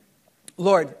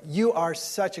Lord, you are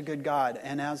such a good God,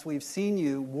 and as we've seen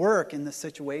you work in this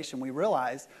situation, we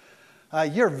realize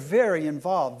you're very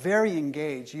involved, very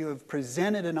engaged. You have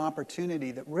presented an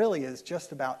opportunity that really is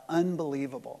just about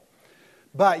unbelievable.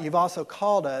 But you've also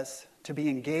called us to be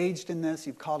engaged in this.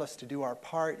 You've called us to do our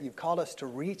part. You've called us to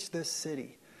reach this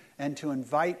city and to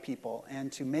invite people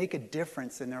and to make a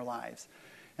difference in their lives.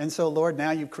 And so, Lord,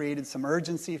 now you've created some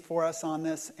urgency for us on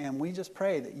this, and we just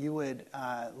pray that you would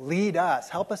lead us,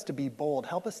 help us to be bold,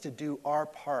 help us to do our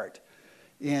part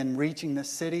in reaching this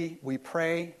city. We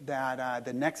pray that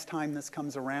the next time this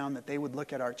comes around, that they would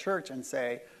look at our church and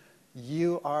say,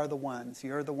 you are the ones.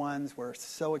 You're the ones. We're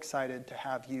so excited to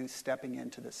have you stepping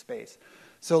into this space.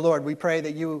 So, Lord, we pray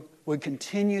that you would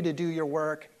continue to do your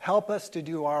work. Help us to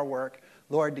do our work.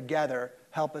 Lord, together,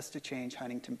 help us to change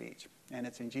Huntington Beach. And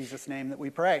it's in Jesus' name that we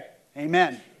pray.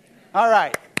 Amen. All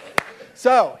right.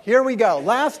 So, here we go.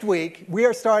 Last week, we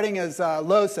are starting, as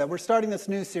Lo said, we're starting this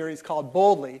new series called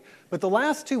Boldly. But the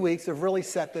last 2 weeks have really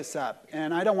set this up.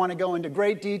 And I don't want to go into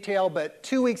great detail, but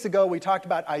 2 weeks ago, we talked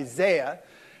about Isaiah.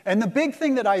 And the big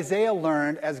thing that Isaiah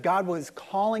learned as God was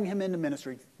calling him into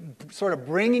ministry, sort of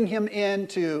bringing him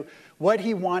into what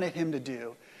he wanted him to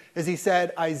do, is he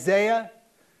said, Isaiah,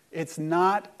 it's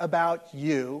not about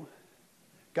you.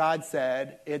 God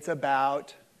said, it's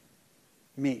about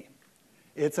me.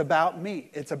 It's about me.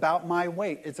 It's about my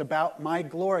weight. It's about my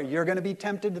glory. You're going to be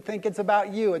tempted to think it's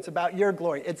about you. It's about your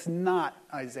glory. It's not,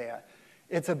 Isaiah.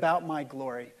 It's about my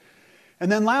glory.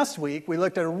 And then last week, we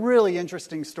looked at a really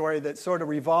interesting story that sort of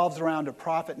revolves around a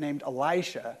prophet named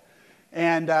Elisha.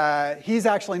 And he's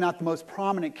actually not the most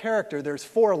prominent character. There's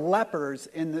 4 lepers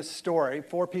in this story,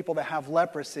 4 people that have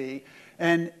leprosy.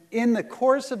 And in the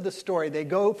course of the story, they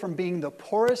go from being the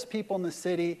poorest people in the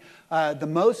city, the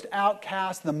most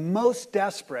outcast, the most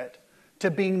desperate,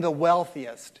 to being the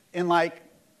wealthiest in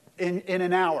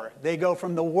an hour. They go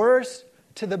from the worst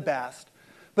to the best.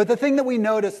 But the thing that we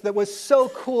noticed that was so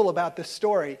cool about this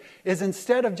story is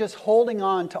instead of just holding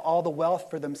on to all the wealth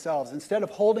for themselves, instead of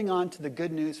holding on to the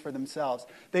good news for themselves,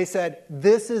 they said,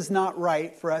 this is not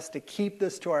right for us to keep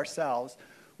this to ourselves.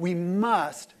 We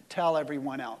must tell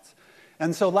everyone else.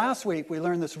 And so last week we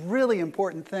learned this really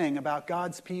important thing about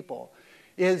God's people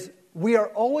is we are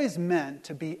always meant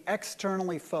to be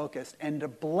externally focused and to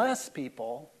bless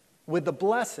people with the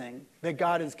blessing that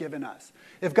God has given us.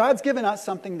 If God's given us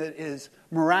something that is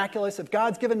miraculous, if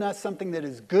God's given us something that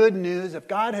is good news, if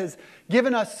God has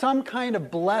given us some kind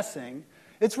of blessing,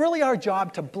 it's really our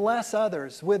job to bless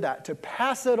others with that, to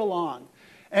pass it along.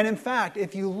 And in fact,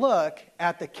 if you look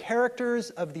at the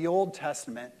characters of the Old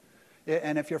Testament,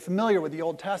 and if you're familiar with the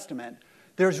Old Testament,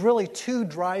 there's really 2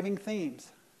 driving themes.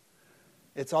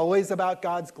 It's always about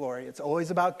God's glory. It's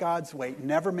always about God's weight.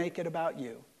 Never make it about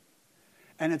you.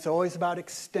 And it's always about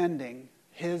extending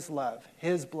His love,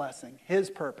 His blessing,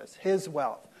 His purpose, His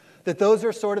wealth. That those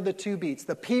are sort of the 2 beats.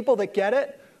 The people that get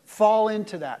it fall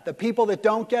into that. The people that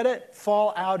don't get it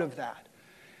fall out of that.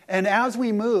 And as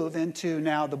we move into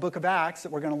now the book of Acts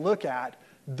that we're going to look at,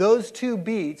 those 2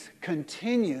 beats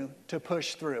continue to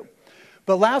push through.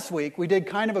 But last week we did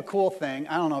kind of a cool thing.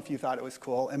 I don't know if you thought it was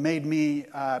cool. It made me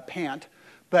pant.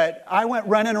 But I went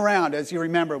running around, as you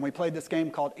remember, and we played this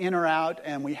game called In or Out,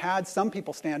 and we had some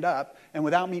people stand up, and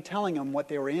without me telling them what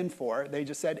they were in for, they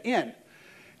just said, in.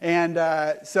 And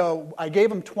so I gave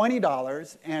them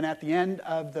 $20, and at the end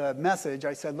of the message,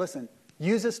 I said, listen,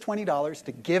 use this $20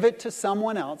 to give it to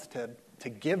someone else, to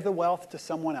give the wealth to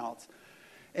someone else.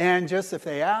 And just if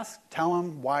they ask, tell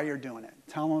them why you're doing it.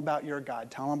 Tell them about your God.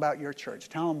 Tell them about your church.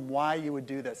 Tell them why you would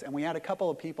do this. And we had a couple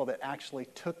of people that actually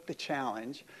took the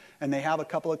challenge, and they have a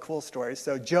couple of cool stories.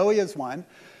 So Joey is one.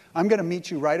 I'm going to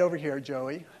meet you right over here,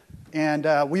 Joey. And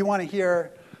we want to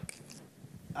hear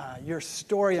your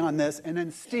story on this. And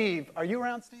then Steve, are you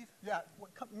around, Steve? Yeah,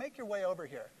 make your way over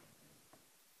here.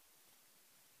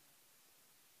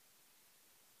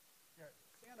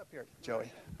 Stand up here, Joey.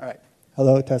 All right.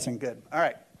 Hello, testing, good. All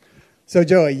right. So,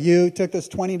 Joey, you took this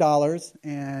 $20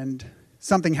 and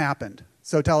something happened.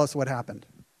 So tell us what happened.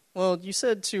 Well, you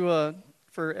said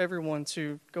for everyone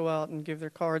to go out and give their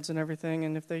cards and everything,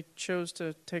 and if they chose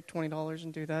to take $20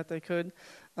 and do that, they could.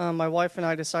 My wife and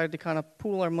I decided to kind of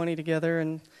pool our money together,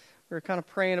 and we were kind of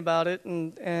praying about it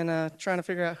and trying to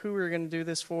figure out who we were going to do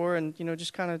this for and,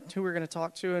 just kind of who we were going to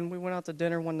talk to. And we went out to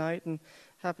dinner one night and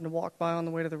happened to walk by on the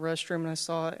way to the restroom, and I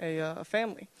saw a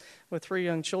family with 3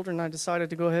 young children. I decided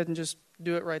to go ahead and just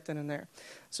do it right then and there.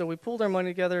 So we pulled our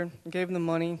money together, gave them the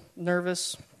money,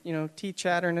 nervous, teeth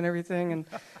chattering and everything. And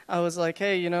I was like,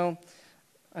 hey,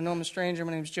 I know I'm a stranger.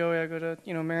 My name's Joey. I go to,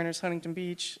 Mariners Huntington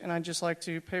Beach, and I'd just like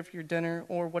to pay for your dinner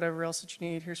or whatever else that you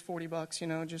need. Here's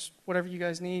 $40, just whatever you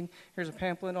guys need. Here's a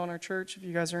pamphlet on our church if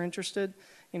you guys are interested.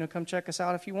 Come check us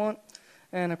out if you want.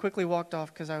 And I quickly walked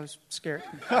off because I was scared.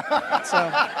 So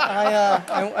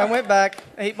I went back,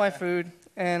 ate my food,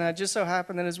 and it just so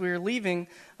happened that as we were leaving,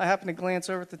 I happened to glance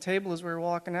over at the table as we were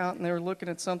walking out, and they were looking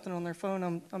at something on their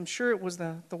phone. I'm sure it was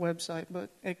the website, but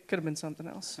it could have been something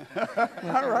else.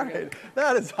 All right.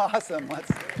 That is awesome.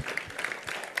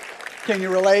 Can you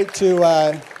relate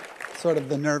to sort of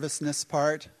the nervousness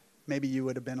part? Maybe you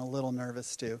would have been a little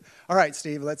nervous too. All right,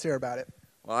 Steve, let's hear about it.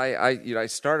 Well, I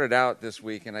started out this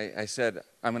week, and I said,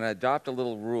 I'm going to adopt a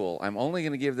little rule. I'm only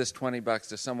going to give this $20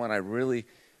 to someone I really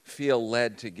feel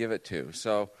led to give it to.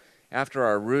 So after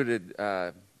our Rooted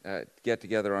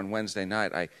get-together on Wednesday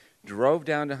night, I drove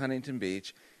down to Huntington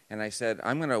Beach, and I said,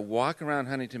 I'm going to walk around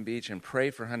Huntington Beach and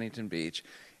pray for Huntington Beach,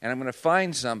 and I'm going to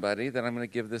find somebody that I'm going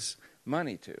to give this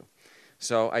money to.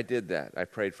 So I did that. I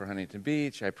prayed for Huntington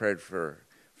Beach. I prayed for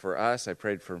us. I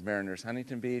prayed for Mariners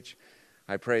Huntington Beach.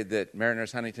 I prayed that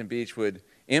Mariners Huntington Beach would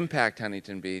impact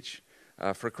Huntington Beach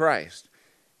for Christ.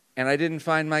 And I didn't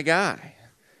find my guy.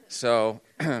 So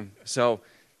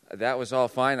that was all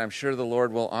fine. I'm sure the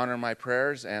Lord will honor my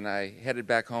prayers, and I headed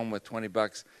back home with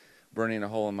 $20 burning a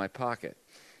hole in my pocket.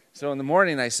 So in the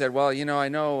morning I said, well, I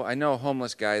know a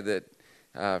homeless guy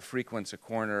that frequents a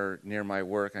corner near my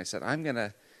work. I said, I'm going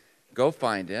to go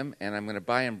find him, and I'm going to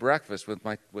buy him breakfast with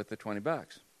the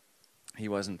 $20. He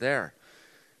wasn't there.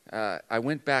 I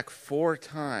went back 4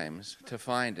 times to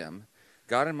find him,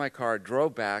 got in my car,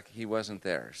 drove back. He wasn't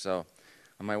there. So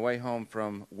on my way home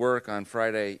from work on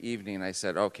Friday evening, I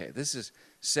said, okay, this is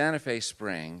Santa Fe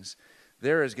Springs.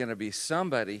 There is going to be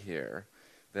somebody here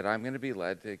that I'm going to be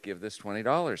led to give this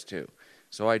 $20 to.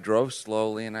 So I drove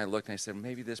slowly, and I looked, and I said,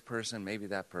 maybe this person, maybe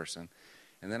that person.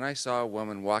 And then I saw a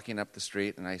woman walking up the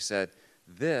street, and I said,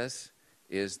 this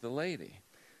is the lady.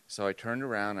 So I turned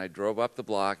around, I drove up the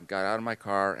block, got out of my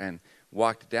car, and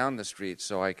walked down the street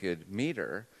so I could meet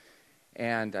her.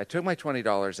 And I took my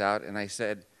 $20 out, and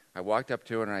I walked up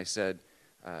to her, and I said,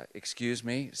 excuse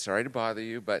me, sorry to bother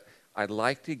you, but I'd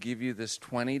like to give you this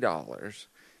 $20,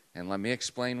 and let me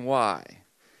explain why.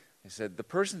 I said,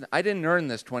 I didn't earn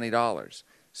this $20.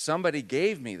 Somebody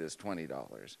gave me this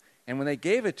 $20. And when they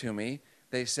gave it to me,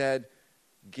 they said,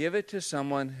 give it to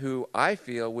someone who I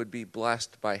feel would be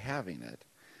blessed by having it.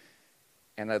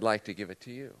 And I'd like to give it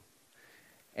to you.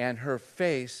 And her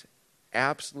face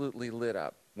absolutely lit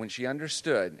up. When she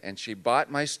understood and she bought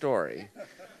my story,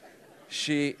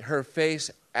 her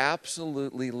face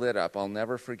absolutely lit up. I'll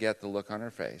never forget the look on her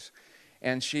face.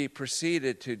 And she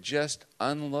proceeded to just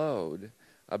unload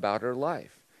about her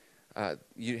life.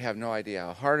 You have no idea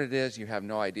how hard it is. You have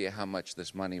no idea how much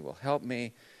this money will help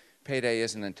me. Payday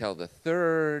isn't until the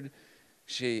 3rd.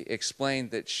 She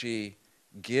explained that she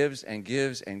gives and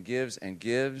gives and gives and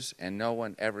gives, and no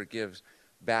one ever gives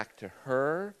back to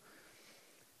her.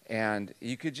 And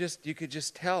you could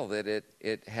just tell that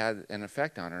it had an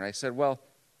effect on her. And I said, well,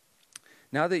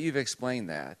 now that you've explained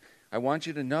that, I want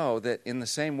you to know that in the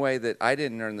same way that I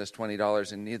didn't earn this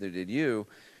 $20 and neither did you,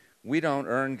 we don't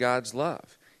earn God's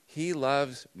love. He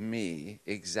loves me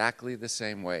exactly the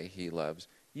same way He loves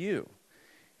you.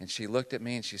 And she looked at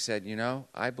me and she said,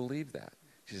 I believe that.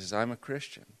 She says, I'm a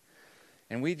Christian.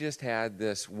 And we just had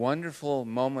this wonderful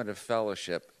moment of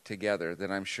fellowship together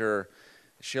that I'm sure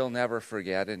she'll never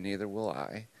forget, and neither will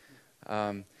I.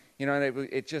 And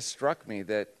it just struck me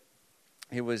that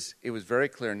it was very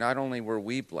clear. Not only were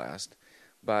we blessed,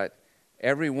 but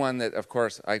everyone that, of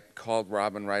course, I called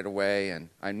Robin right away, and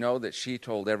I know that she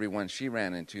told everyone she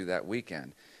ran into that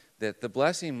weekend that the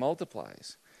blessing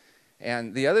multiplies.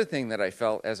 And the other thing that I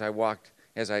felt as I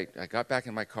got back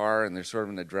in my car, and there's sort of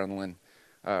an adrenaline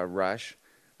rush,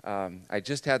 I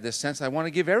just had this sense I want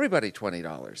to give everybody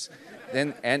 $20.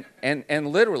 And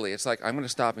literally, it's like, I'm going to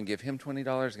stop and give him $20.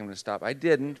 I'm going to stop. I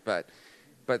didn't, but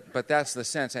that's the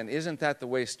sense. And isn't that the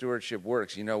way stewardship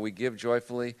works? We give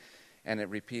joyfully, and it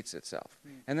repeats itself.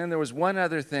 And then there was one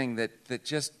other thing that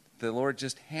the Lord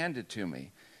just handed to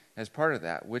me as part of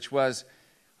that, which was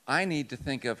I need to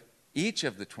think of each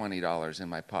of the $20 in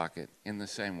my pocket in the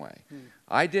same way.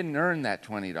 I didn't earn that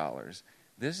 $20.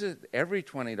 This is every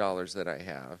 $20 that I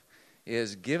have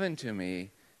is given to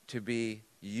me to be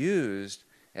used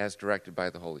as directed by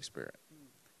the Holy Spirit.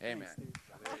 Amen.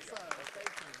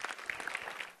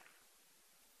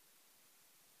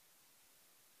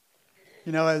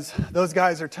 Awesome. As those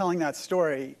guys are telling that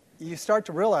story, you start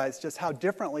to realize just how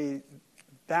differently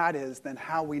that is than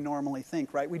how we normally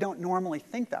think, right? We don't normally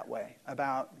think that way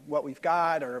about what we've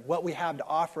got or what we have to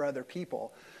offer other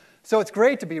people. So it's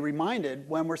great to be reminded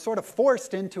when we're sort of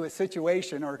forced into a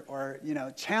situation or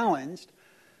challenged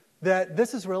that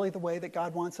this is really the way that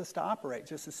God wants us to operate,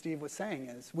 just as Steve was saying,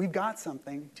 is we've got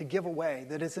something to give away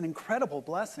that is an incredible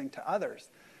blessing to others.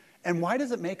 And why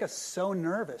does it make us so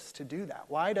nervous to do that?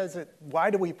 Why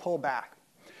do we pull back?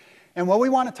 And what we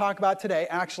want to talk about today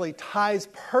actually ties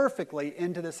perfectly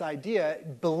into this idea.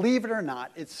 Believe it or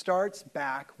not, it starts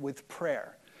back with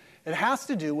prayer. It has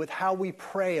to do with how we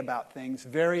pray about things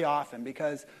very often,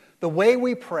 because the way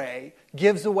we pray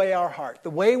gives away our heart. The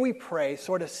way we pray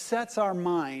sort of sets our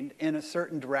mind in a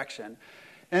certain direction.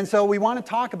 And so we want to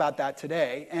talk about that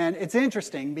today. And it's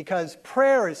interesting because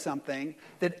prayer is something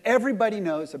that everybody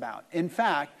knows about. In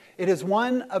fact, it is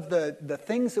one of the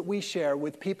things that we share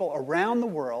with people around the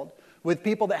world, with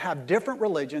people that have different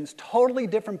religions, totally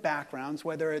different backgrounds,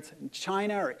 whether it's in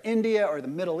China or India or the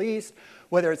Middle East,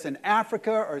 whether it's in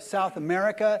Africa or South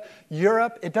America,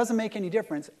 Europe, it doesn't make any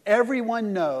difference.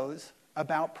 Everyone knows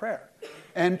about prayer,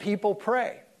 and people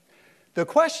pray. The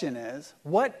question is,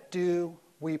 what do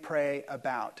we pray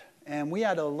about? And we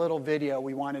had a little video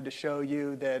we wanted to show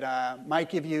you that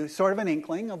might give you sort of an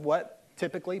inkling of what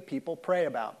typically people pray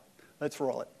about. Let's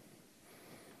roll it.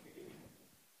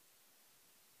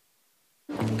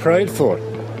 Prayed for. I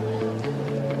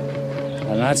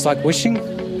know it's like wishing,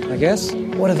 I guess.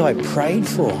 What have I prayed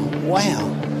for?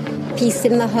 Wow. Peace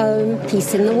in the home,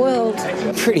 peace in the world.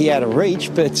 Pretty out of reach,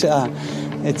 but it's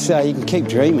you can keep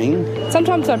dreaming.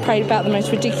 Sometimes I prayed about the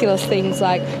most ridiculous things,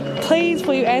 like, please,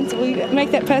 will you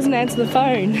make that person answer the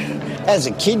phone? As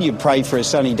a kid, you pray for a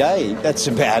sunny day. That's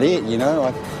about it, you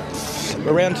know.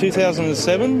 Around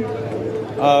 2007,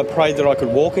 I prayed that I could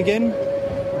walk again.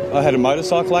 I had a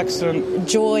motorcycle accident.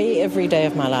 Joy every day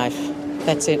of my life.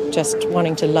 That's it, just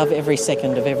wanting to love every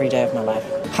second of every day of my life.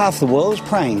 Half the world's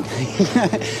praying.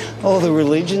 All the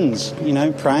religions,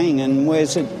 praying, and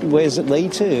where's it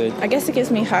lead to? I guess it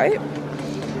gives me hope,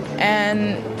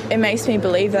 and it makes me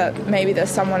believe that maybe there's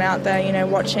someone out there,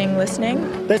 watching,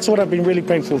 listening. That's what I've been really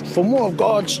praying for more of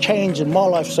God's change in my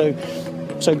life,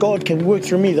 so God can work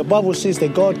through me. The Bible says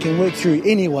that God can work through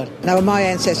anyone. No, my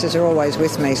ancestors are always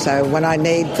with me, so when I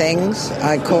need things,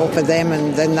 I call for them,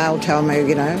 and then they'll tell me,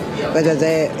 whether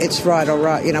it's right or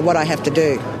right, what I have to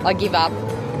do. I give up.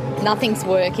 Nothing's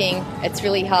working. It's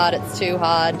really hard. It's too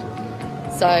hard.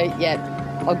 So,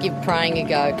 yeah, I'll give praying a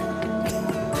go.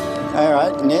 All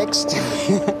right, next.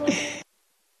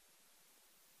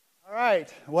 All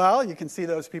right. Well, you can see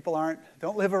those people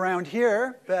don't live around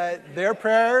here, but their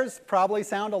prayers probably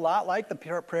sound a lot like the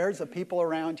prayers of people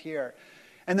around here.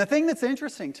 And the thing that's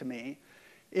interesting to me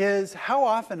is how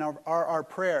often are our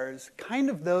prayers kind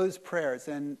of those prayers,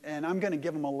 and I'm going to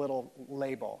give them a little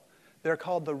label. They're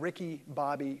called the Ricky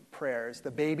Bobby prayers,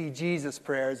 the baby Jesus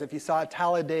prayers. If you saw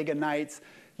Talladega Nights,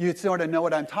 you'd sort of know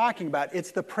what I'm talking about. It's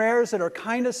the prayers that are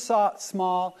kind of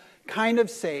small, kind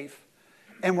of safe,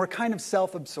 and we're kind of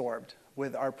self-absorbed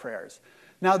with our prayers.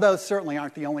 Now, those certainly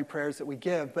aren't the only prayers that we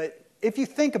give, but if you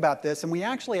think about this, and we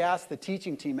actually asked the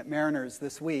teaching team at Mariners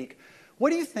this week, what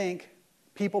do you think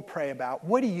people pray about?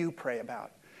 What do you pray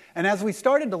about? And as we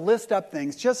started to list up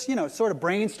things, just, sort of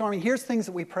brainstorming, here's things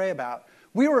that we pray about,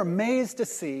 we were amazed to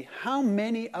see how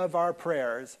many of our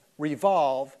prayers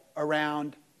revolve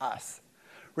around us.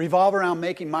 Revolve around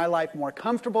making my life more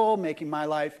comfortable, making my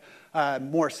life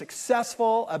more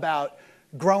successful, about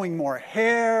growing more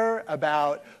hair,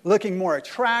 about looking more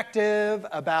attractive,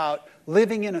 about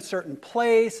living in a certain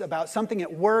place, about something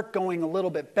at work going a little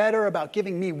bit better, about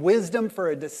giving me wisdom for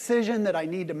a decision that I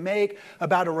need to make,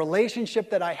 about a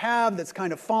relationship that I have that's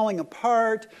kind of falling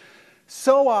apart.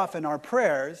 So often our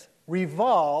prayers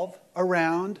revolve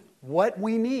around what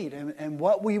we need and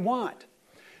what we want.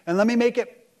 And let me make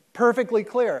it perfectly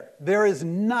clear. There is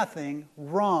nothing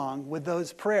wrong with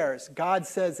those prayers. God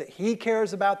says that He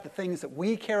cares about the things that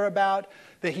we care about,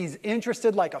 that He's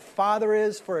interested like a father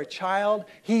is for a child.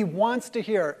 He wants to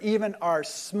hear even our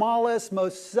smallest,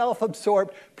 most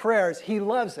self-absorbed prayers. He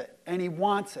loves it and He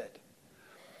wants it.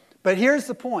 But here's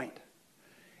the point.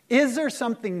 Is there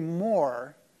something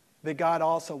more that God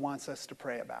also wants us to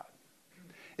pray about?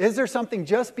 Is there something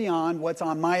just beyond what's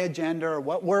on my agenda or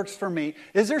what works for me?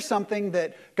 Is there something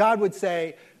that God would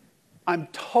say, I'm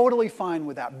totally fine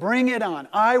with that. Bring it on.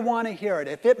 I want to hear it.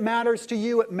 If it matters to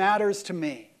you, it matters to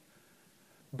me.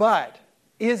 But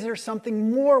is there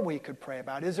something more we could pray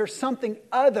about? Is there something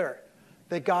other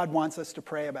that God wants us to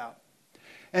pray about?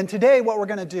 And today what we're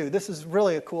going to do, this is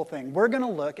really a cool thing. We're going to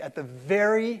look at the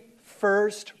very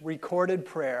first recorded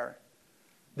prayer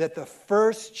that the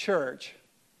first church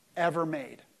ever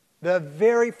made. The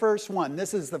very first one.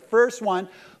 This is the first one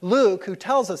Luke, who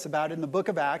tells us about in the book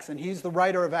of Acts, and he's the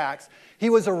writer of Acts, he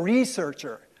was a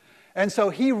researcher. And so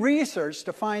he researched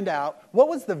to find out what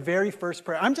was the very first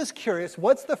prayer. I'm just curious,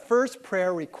 what's the first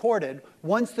prayer recorded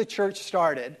once the church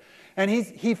started? And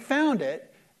he found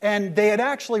it, and they had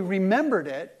actually remembered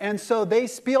it, and so they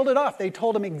spieled it off. They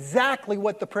told him exactly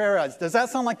what the prayer is. Does that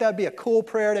sound like that would be a cool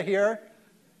prayer to hear?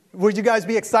 Would you guys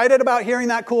be excited about hearing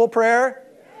that cool prayer?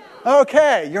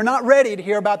 Okay, you're not ready to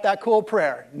hear about that cool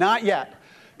prayer. Not yet.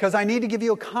 Because I need to give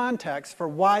you a context for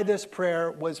why this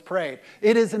prayer was prayed.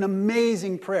 It is an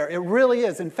amazing prayer. It really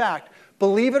is. In fact,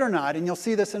 believe it or not, and you'll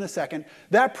see this in a second,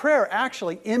 that prayer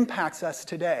actually impacts us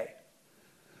today.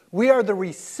 We are the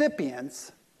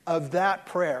recipients of that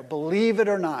prayer, believe it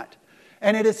or not.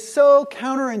 And it is so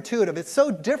counterintuitive. It's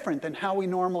so different than how we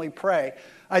normally pray.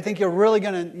 I think you're really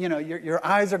going to, your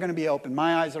eyes are going to be open.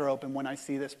 My eyes are open when I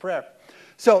see this prayer.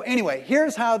 So anyway,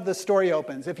 here's how the story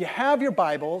opens. If you have your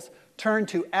Bibles, turn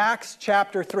to Acts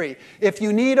chapter 3. If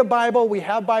you need a Bible, we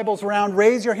have Bibles around.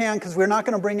 Raise your hand because we're not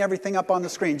going to bring everything up on the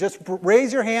screen. Just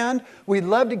raise your hand. We'd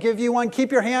love to give you one.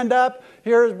 Keep your hand up.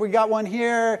 Here, we got one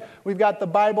here. We've got the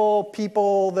Bible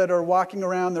people that are walking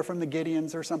around. They're from the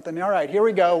Gideons or something. All right, here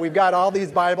we go. We've got all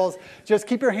these Bibles. Just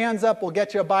keep your hands up. We'll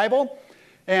get you a Bible.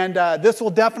 And this will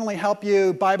definitely help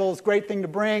you. Bible's a great thing to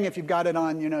bring. If you've got it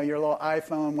on, your little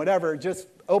iPhone, whatever, just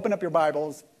open up your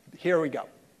Bibles. Here we go.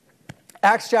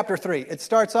 Acts chapter 3. It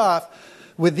starts off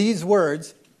with these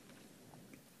words.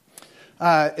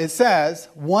 It says,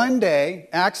 one day,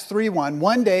 Acts 3:1,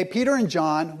 one day Peter and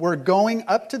John were going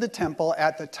up to the temple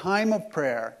at the time of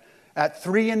prayer at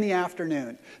 3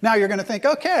 p.m. Now you're going to think,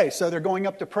 okay, so they're going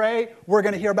up to pray. We're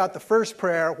going to hear about the first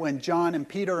prayer when John and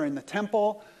Peter are in the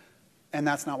temple. And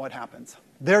that's not what happens.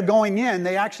 They're going in.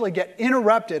 They actually get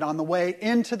interrupted on the way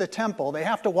into the temple. They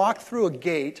have to walk through a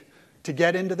gate to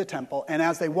get into the temple. And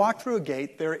as they walk through a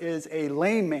gate, there is a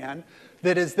lame man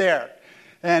that is there.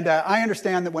 And I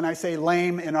understand that when I say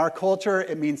lame in our culture,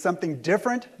 it means something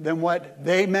different than what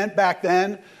they meant back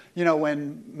then.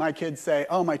 When my kids say,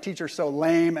 oh, my teacher's so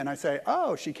lame, and I say,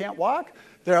 oh, she can't walk?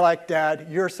 They're like, Dad,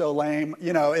 you're so lame.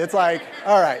 It's like,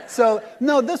 all right. So,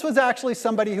 no, this was actually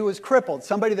somebody who was crippled,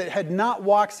 somebody that had not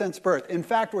walked since birth. In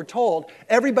fact, we're told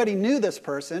everybody knew this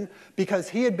person because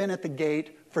he had been at the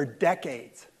gate for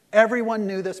decades. Everyone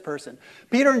knew this person.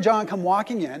 Peter and John come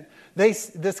walking in.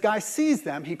 This guy sees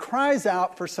them. He cries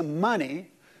out for some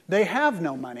money. They have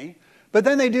no money. But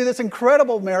then they do this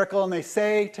incredible miracle, and they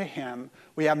say to him,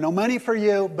 we have no money for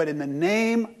you, but in the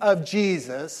name of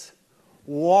Jesus,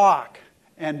 walk.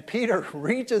 And Peter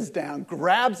reaches down,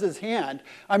 grabs his hand.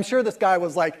 I'm sure this guy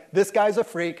was like, this guy's a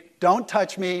freak. Don't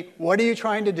touch me. What are you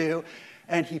trying to do?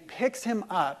 And he picks him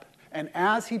up. And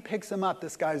as he picks him up,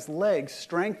 this guy's legs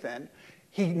strengthen.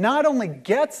 He not only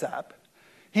gets up,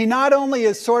 he not only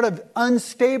is sort of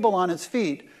unstable on his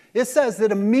feet. It says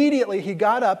that immediately he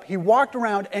got up, he walked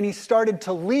around, and he started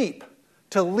to leap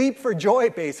for joy,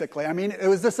 basically. I mean, it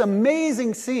was this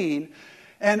amazing scene.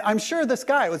 And I'm sure this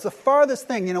guy, it was the farthest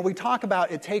thing. We talk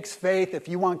about it takes faith. If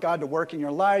you want God to work in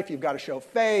your life, you've got to show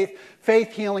faith.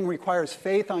 Faith healing requires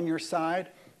faith on your side.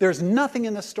 There's nothing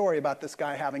in the story about this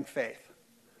guy having faith.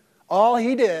 All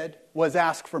he did was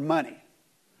ask for money.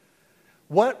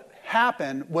 What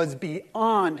happened was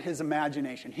beyond his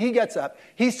imagination. He gets up.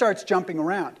 He starts jumping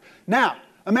around. Now,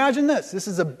 imagine this. This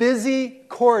is a busy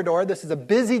corridor. This is a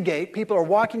busy gate. People are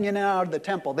walking in and out of the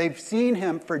temple. They've seen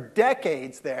him for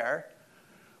decades there.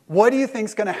 What do you think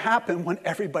is going to happen when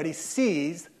everybody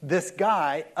sees this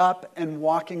guy up and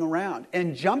walking around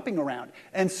and jumping around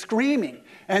and screaming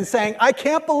and saying, I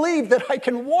can't believe that I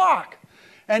can walk.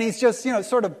 And he's just,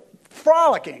 sort of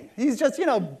frolicking. He's just,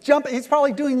 jumping. He's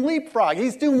probably doing leapfrog.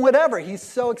 He's doing whatever. He's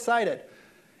so excited.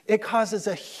 It causes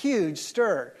a huge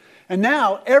stir. And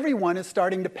now everyone is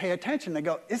starting to pay attention. They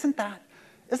go, isn't that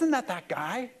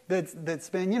guy that's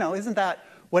been, isn't that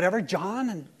whatever, John?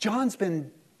 And John's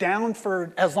been down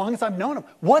for as long as I've known him.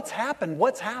 What's happened?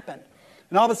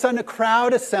 And all of a sudden a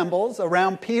crowd assembles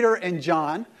around Peter and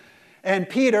John. And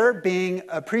Peter, being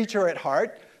a preacher at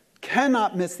heart,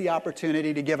 cannot miss the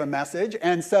opportunity to give a message.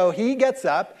 And so he gets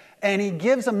up and he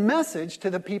gives a message to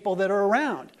the people that are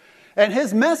around. And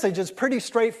his message is pretty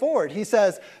straightforward. He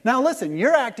says, now listen,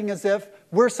 you're acting as if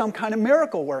we're some kind of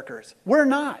miracle workers. We're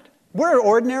not. We're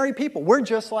ordinary people. We're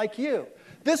just like you.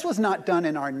 This was not done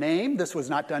in our name. This was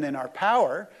not done in our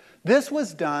power. This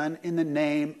was done in the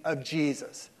name of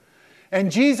Jesus.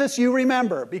 And Jesus, you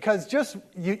remember, because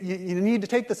you need to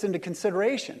take this into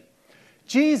consideration.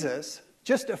 Jesus,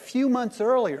 just a few months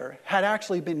earlier, had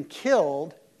actually been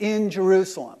killed in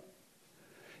Jerusalem.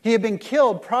 He had been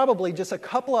killed probably just a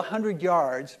couple of 100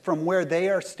 yards from where they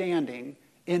are standing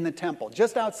in the temple,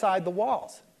 just outside the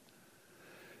walls.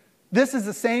 This is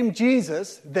the same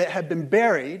Jesus that had been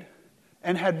buried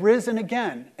and had risen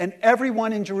again. And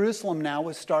everyone in Jerusalem now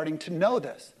was starting to know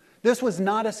this. This was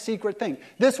not a secret thing.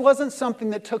 This wasn't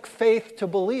something that took faith to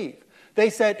believe. They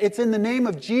said, it's in the name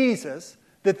of Jesus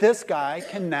that this guy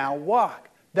can now walk.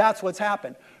 That's what's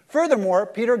happened. Furthermore,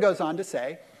 Peter goes on to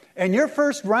say, and your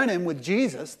first run-in with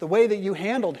Jesus, the way that you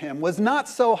handled him, was not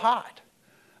so hot.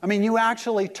 I mean, you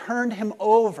actually turned him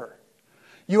over.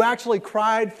 You actually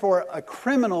cried for a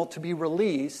criminal to be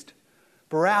released,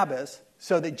 Barabbas,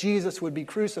 so that Jesus would be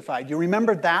crucified. You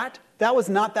remember that? That was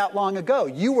not that long ago.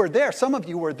 You were there. Some of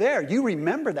you were there. You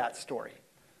remember that story.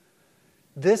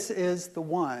 This is the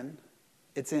one,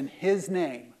 it's in his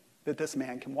name that this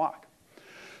man can walk.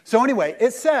 So anyway,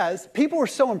 it says people were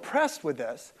so impressed with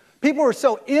this, people were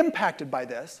so impacted by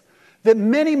this, that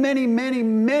many, many, many,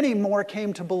 many more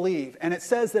came to believe. And it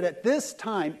says that at this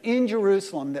time in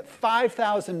Jerusalem that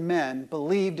 5,000 men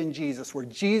believed in Jesus, were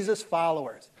Jesus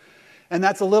followers. And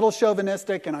that's a little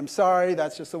chauvinistic, and I'm sorry,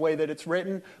 that's just the way that it's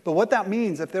written. But what that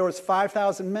means, if there was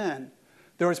 5,000 men,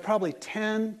 there was probably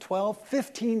 10, 12,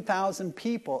 15,000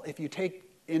 people if you take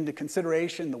into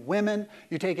consideration the women,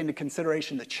 you take into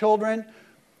consideration the children.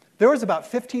 There was about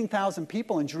 15,000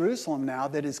 people in Jerusalem now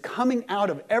that is coming out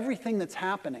of everything that's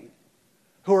happening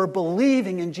who are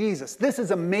believing in Jesus. This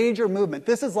is a major movement.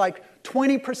 This is like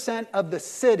 20% of the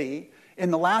city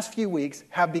in the last few weeks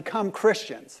have become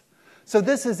Christians. So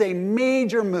this is a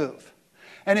major move.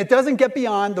 And it doesn't get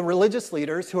beyond the religious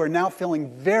leaders who are now feeling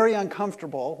very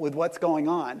uncomfortable with what's going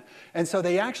on. And so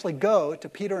they actually go to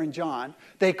Peter and John.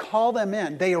 They call them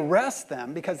in. They arrest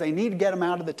them because they need to get them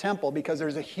out of the temple because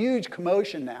there's a huge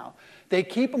commotion now. They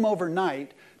keep them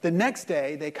overnight. The next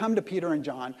day, they come to Peter and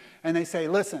John and they say,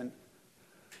 listen,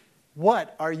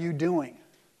 what are you doing?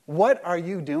 What are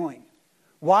you doing?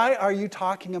 Why are you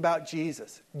talking about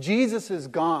Jesus? Jesus is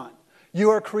gone. You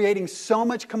are creating so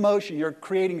much commotion. You're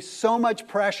creating so much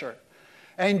pressure.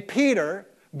 And Peter,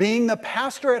 being the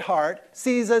pastor at heart,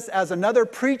 sees this as another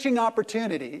preaching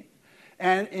opportunity.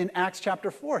 And in Acts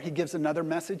chapter 4, he gives another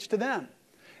message to them.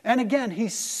 And again,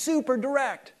 he's super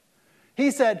direct. He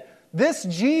said, this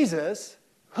Jesus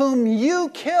whom you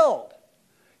killed,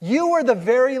 you were the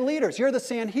very leaders. You're the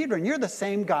Sanhedrin. You're the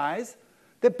same guys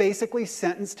that basically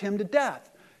sentenced him to death.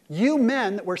 You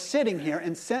men that were sitting here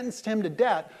and sentenced him to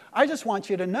death, I just want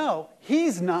you to know,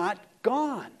 he's not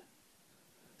gone.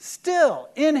 Still,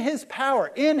 in his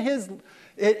power, in his,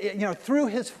 through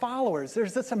his followers,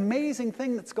 there's this amazing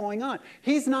thing that's going on.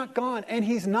 He's not gone, and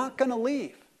he's not going to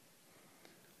leave.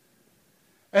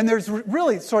 And there's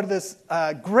really sort of this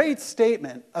great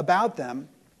statement about them.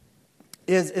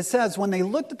 It says, when they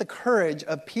looked at the courage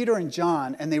of Peter and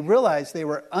John, and they realized they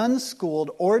were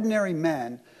unschooled, ordinary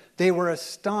men, they were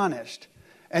astonished,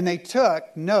 and they took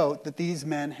note that these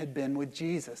men had been with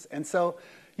Jesus. And so,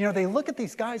 they look at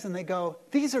these guys and they go,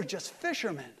 these are just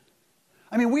fishermen.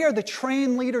 I mean, we are the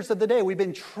trained leaders of the day. We've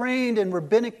been trained in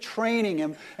rabbinic training,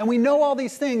 and we know all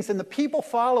these things, and the people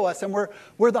follow us, and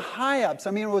we're the high-ups.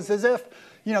 I mean, it was as if,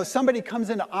 somebody comes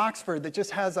into Oxford that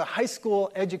just has a high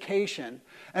school education,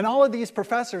 and all of these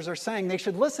professors are saying they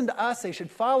should listen to us, they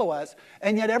should follow us,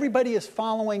 and yet everybody is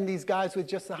following these guys with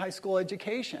just the high school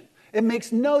education. It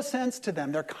makes no sense to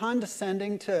them. They're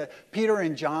condescending to Peter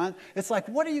and John. It's like,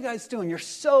 what are you guys doing? You're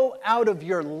so out of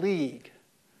your league.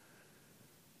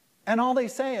 And all they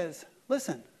say is,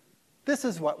 listen, this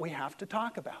is what we have to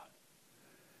talk about.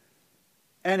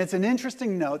 And it's an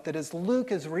interesting note that as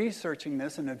Luke is researching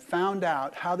this and had found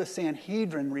out how the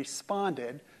Sanhedrin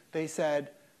responded, they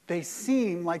said, they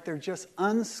seem like they're just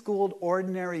unschooled,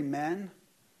 ordinary men,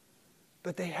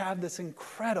 but they have this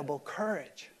incredible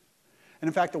courage. And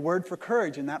in fact, the word for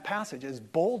courage in that passage is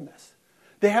boldness.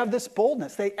 They have this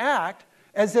boldness. They act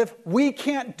as if we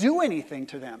can't do anything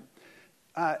to them.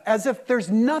 As if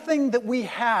there's nothing that we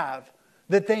have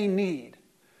that they need.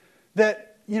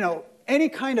 That, any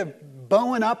kind of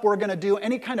bowing up we're going to do,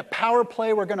 any kind of power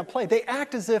play we're going to play, they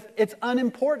act as if it's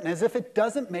unimportant, as if it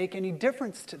doesn't make any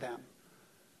difference to them.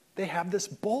 They have this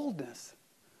boldness.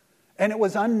 And it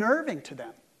was unnerving to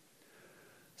them.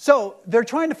 So they're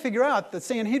trying to figure out, the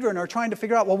Sanhedrin are trying to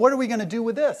figure out, well, what are we going to do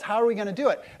with this? How are we going to do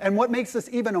it? And what makes this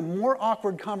even a more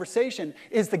awkward conversation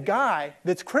is the guy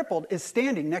that's crippled is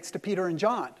standing next to Peter and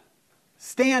John.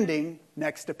 Standing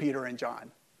next to Peter and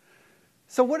John.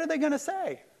 So what are they going to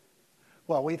say?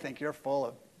 Well, we think you're full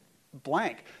of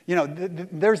blank.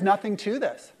 There's nothing to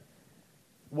this.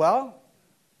 Well,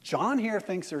 John here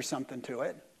thinks there's something to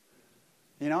it.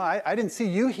 I didn't see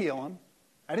you heal him.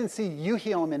 I didn't see you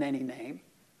heal him in any name.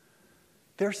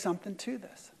 there's something to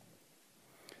this.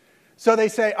 So they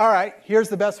say, all right, here's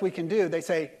the best we can do. They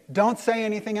say, don't say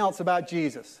anything else about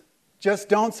Jesus. Just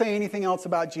don't say anything else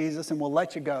about Jesus, and we'll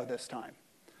let you go this time.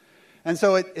 And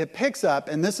so it picks up,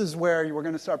 and this is where we're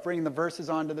going to start bringing the verses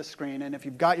onto the screen. And if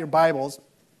you've got your Bibles,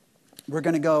 we're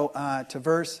going to go to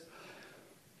verse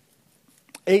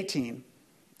 18.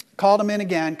 Called them in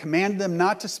again, commanded them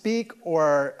not to speak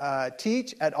or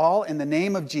teach at all in the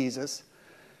name of Jesus.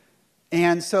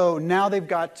 And so now they've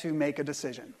got to make a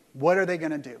decision. What are they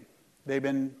going to do?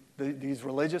 These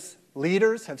religious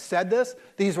leaders have said this.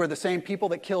 These were the same people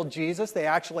that killed Jesus. They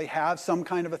actually have some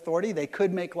kind of authority. They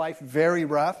could make life very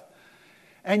rough.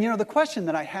 And the question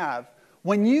that I have,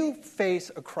 when you face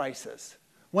a crisis,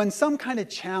 when some kind of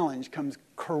challenge comes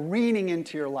careening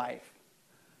into your life,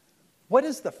 what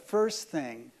is the first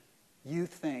thing you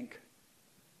think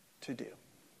to do?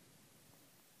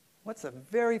 What's the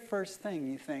very first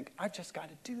thing you think, I've just got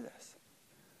to do this?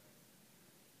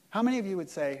 How many of you would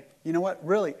say, you know what,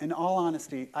 really, in all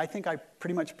honesty, I think I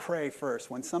pretty much pray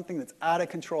first. When something that's out of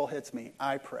control hits me,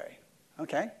 I pray.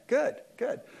 Okay, good.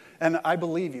 And I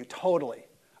believe you totally.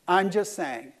 I'm just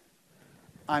saying,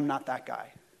 I'm not that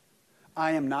guy.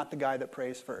 I am not the guy that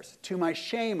prays first. To my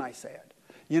shame, I say it.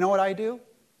 You know what I do?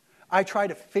 I try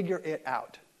to figure it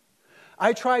out.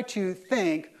 I try to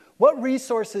think, what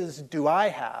resources do I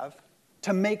have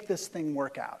to make this thing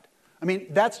work out? I mean,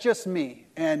 that's just me.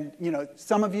 And,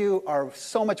 some of you are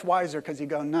so much wiser because you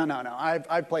go, no,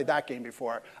 I've played that game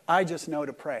before. I just know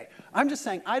to pray. I'm just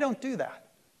saying, I don't do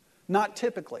that. Not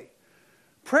typically.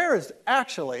 Prayer is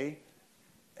actually,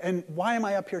 and why am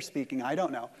I up here speaking? I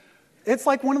don't know. It's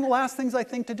like one of the last things I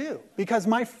think to do. Because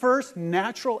my first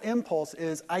natural impulse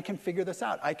is, I can figure this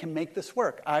out. I can make this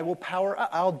work. I will power up.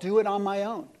 I'll do it on my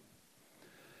own.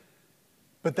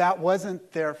 But that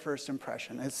wasn't their first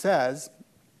impression. It says,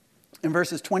 in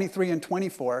verses 23 and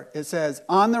 24, it says,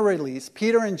 on the release,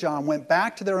 Peter and John went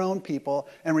back to their own people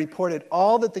and reported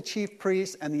all that the chief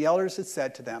priests and the elders had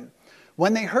said to them.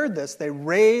 When they heard this, they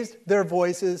raised their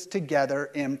voices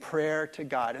together in prayer to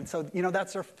God. And so,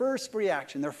 that's their first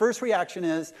reaction. Their first reaction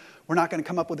is, we're not going to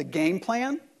come up with a game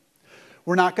plan.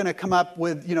 We're not going to come up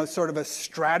with, sort of a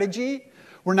strategy.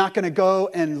 We're not going to go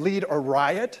and lead a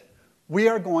riot. We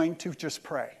are going to just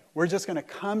pray. We're just going to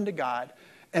come to God.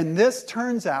 And this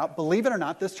turns out, believe it or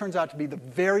not, this turns out to be the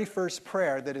very first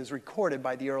prayer that is recorded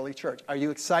by the early church. Are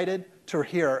you excited to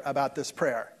hear about this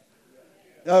prayer?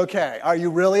 Okay. Are you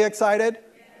really excited?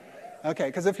 Okay,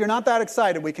 because if you're not that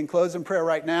excited, we can close in prayer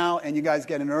right now and you guys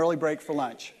get an early break for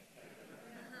lunch.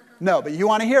 No, but you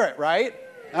want to hear it, right?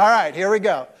 All right, here we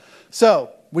go.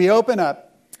 So we open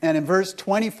up, and in verse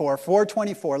 24,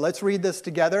 424, let's read this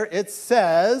together. It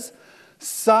says,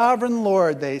 Sovereign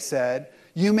Lord, they said,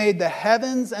 you made the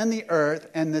heavens and the earth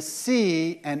and the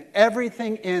sea and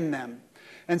everything in them.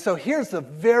 And so here's the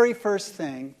very first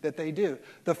thing that they do.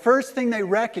 The first thing they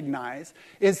recognize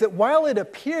is that while it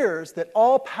appears that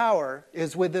all power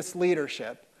is with this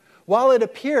leadership, while it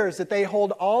appears that they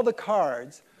hold all the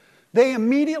cards, they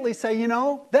immediately say,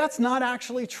 that's not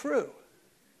actually true.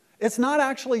 It's not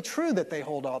actually true that they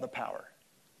hold all the power.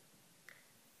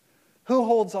 Who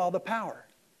holds all the power?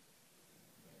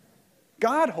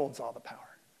 God holds all the power.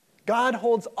 God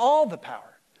holds all the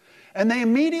power. And they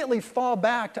immediately fall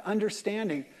back to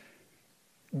understanding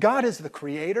God is the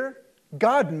creator.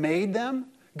 God made them.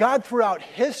 God throughout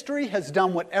history has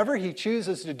done whatever he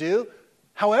chooses to do,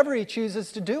 however he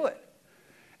chooses to do it.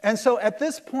 And so at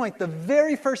this point, the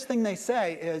very first thing they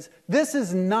say is, this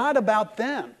is not about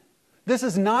them. This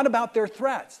is not about their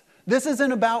threats. This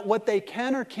isn't about what they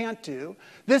can or can't do.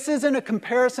 This isn't a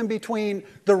comparison between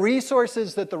the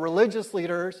resources that the religious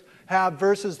leaders have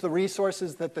versus the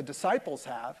resources that the disciples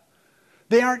have.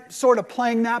 They aren't sort of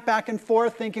playing that back and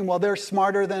forth, thinking, well, they're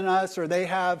smarter than us, or they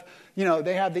have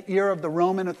the ear of the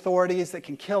Roman authorities that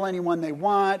can kill anyone they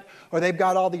want, or they've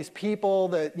got all these people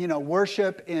that,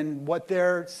 worship in what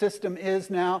their system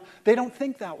is now. They don't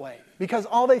think that way, because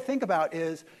all they think about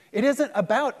is, it isn't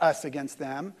about us against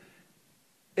them.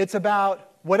 It's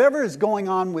about whatever is going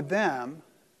on with them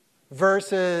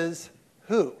versus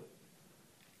who?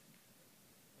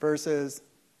 Versus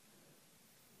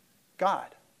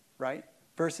God, right?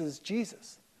 Versus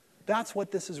Jesus. That's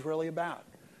what this is really about.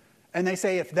 And they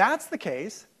say if that's the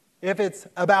case, if it's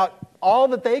about all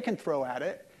that they can throw at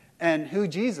it and who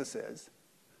Jesus is,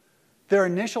 their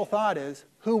initial thought is,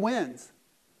 who wins?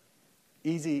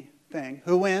 Easy thing.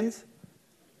 Who wins?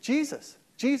 Jesus.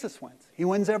 Jesus wins. He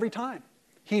wins every time.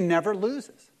 He never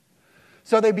loses.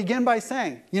 So they begin by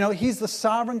saying, he's the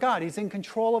sovereign God. He's in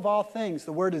control of all things.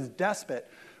 The word is despot,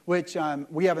 which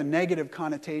we have a negative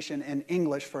connotation in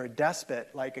English for a despot,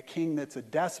 like a king that's a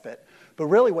despot. But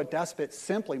really what despot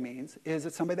simply means is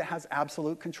it's somebody that has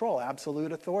absolute control,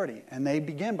 absolute authority. And they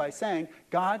begin by saying,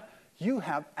 God, you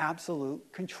have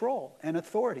absolute control and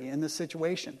authority in this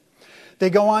situation.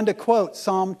 They go on to quote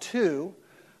Psalm 2,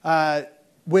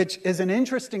 which is an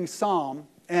interesting psalm.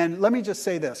 And let me just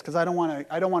say this, because I don't want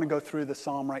to go through the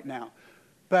psalm right now.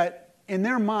 But in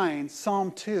their minds,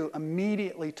 Psalm 2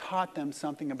 immediately taught them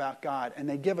something about God, and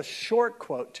they give a short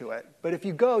quote to it. But if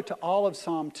you go to all of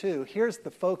Psalm 2, here's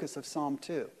the focus of Psalm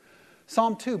 2.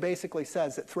 Psalm 2 basically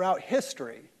says that throughout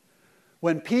history,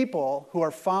 when people who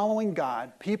are following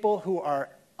God, people who are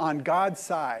on God's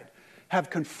side, have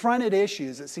confronted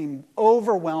issues that seem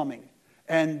overwhelming,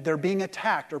 and they're being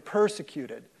attacked or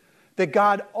persecuted, that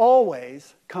God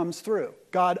always comes through.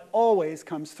 God always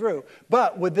comes through.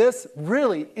 But with this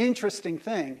really interesting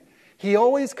thing, he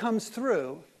always comes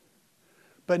through,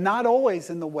 but not always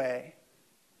in the way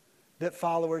that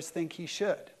followers think he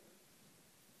should.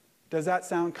 Does that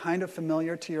sound kind of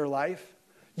familiar to your life?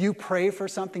 You pray for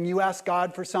something, you ask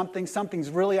God for something, something's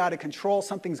really out of control,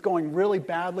 something's going really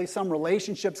badly, some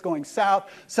relationship's going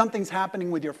south, something's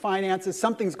happening with your finances,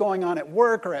 something's going on at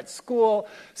work or at school,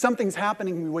 something's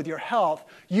happening with your health.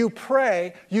 You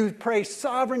pray,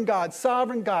 sovereign God,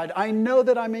 I know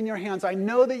that I'm in your hands, I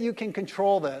know that you can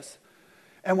control this.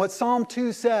 And what Psalm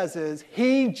 2 says is,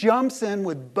 he jumps in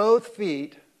with both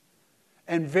feet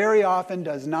and very often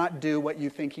does not do what you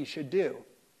think he should do.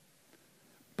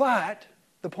 But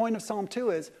the point of Psalm 2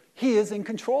 is, he is in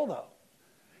control, though.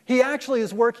 He actually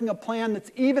is working a plan that's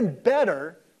even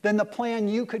better than the plan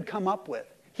you could come up with.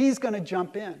 He's going to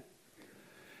jump in.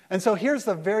 And so here's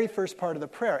the very first part of the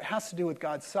prayer. It has to do with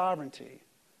God's sovereignty.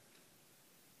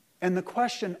 And the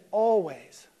question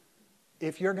always,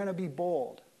 if you're going to be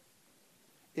bold,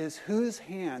 is whose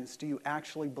hands do you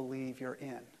actually believe you're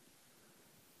in?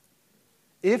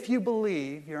 If you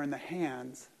believe you're in the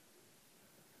hands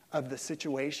of the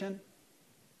situation,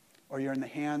 or you're in the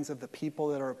hands of the people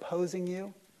that are opposing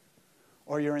you,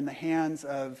 or you're in the hands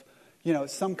of,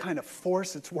 some kind of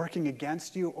force that's working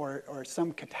against you, or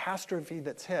some catastrophe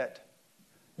that's hit,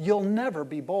 you'll never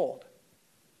be bold.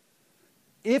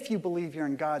 If you believe you're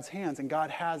in God's hands and God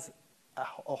has a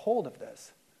hold of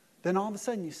this, then all of a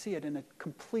sudden you see it in a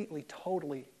completely,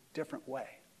 totally different way.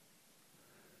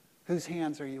 Whose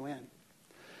hands are you in?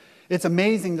 It's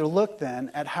amazing to look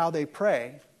then at how they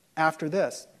pray after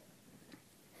this.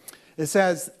 It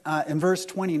says in verse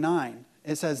 29,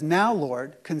 it says, now,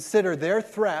 Lord, consider their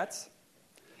threats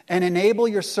and enable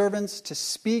your servants to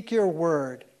speak your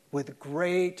word with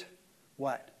great,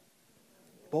 what?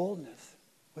 Boldness.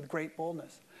 With great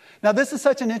boldness. Now, this is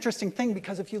such an interesting thing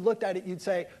because if you looked at it, you'd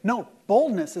say, no,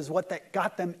 boldness is what that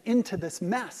got them into this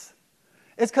mess.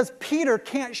 It's because Peter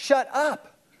can't shut up.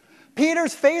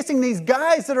 Peter's facing these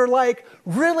guys that are like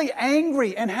really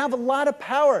angry and have a lot of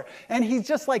power. And he's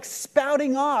just like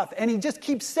spouting off. And he just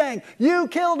keeps saying, you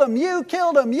killed him, you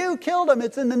killed him, you killed him.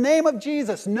 It's in the name of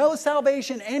Jesus. No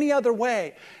salvation any other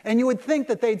way. And you would think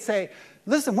that they'd say,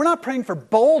 listen, we're not praying for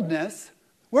boldness.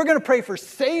 We're going to pray for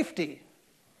safety.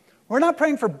 We're not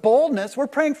praying for boldness. We're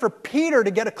praying for Peter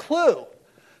to get a clue.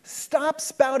 Stop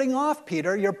spouting off,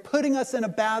 Peter. You're putting us in a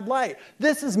bad light.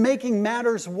 This is making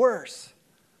matters worse.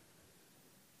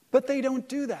 But they don't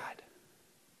do that.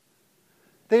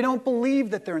 They don't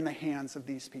believe that they're in the hands of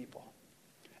these people.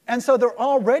 And so they're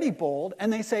already bold,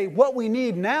 and they say, what we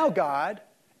need now, God,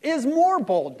 is more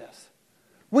boldness.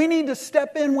 We need to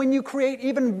step in when you create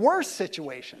even worse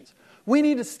situations. We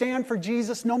need to stand for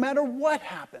Jesus no matter what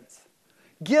happens.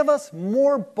 Give us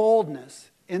more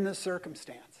boldness in this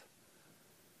circumstance.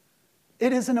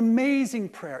 It is an amazing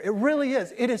prayer. It really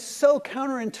is. It is so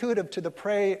counterintuitive to the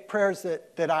prayers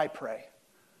that I pray.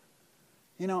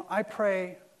 I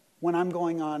pray when I'm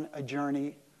going on a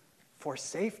journey for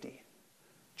safety.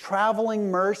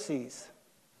 Traveling mercies.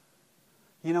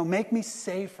 Make me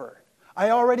safer.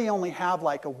 I already only have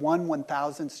like a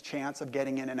 1/1000th chance of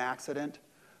getting in an accident.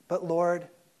 But Lord,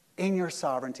 in your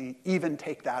sovereignty, even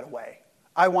take that away.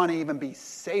 I want to even be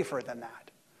safer than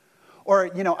that. Or,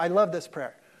 I love this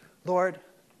prayer. Lord,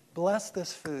 bless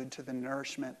this food to the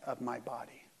nourishment of my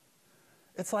body.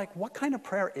 It's like, what kind of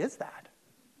prayer is that?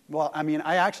 Well,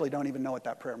 I actually don't even know what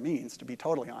that prayer means, to be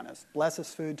totally honest. Bless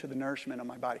this food to the nourishment of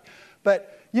my body.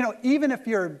 But, even if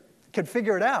you could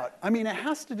figure it out, it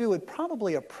has to do with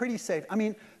probably a pretty safe,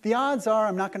 the odds are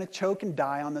I'm not going to choke and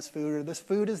die on this food, or this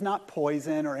food is not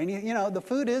poison, or the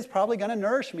food is probably going to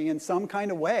nourish me in some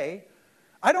kind of way.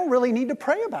 I don't really need to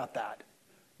pray about that.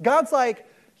 God's like,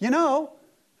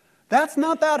 that's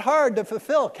not that hard to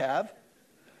fulfill, Kev.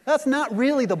 That's not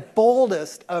really the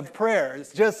boldest of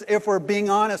prayers, just if we're being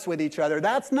honest with each other.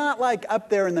 That's not like up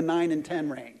there in the 9 and 10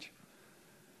 range.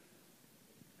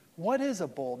 What is a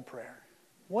bold prayer?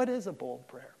 What is a bold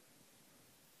prayer?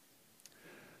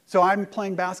 So I'm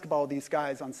playing basketball with these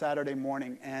guys on Saturday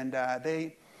morning, and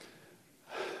they,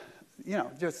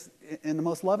 just in the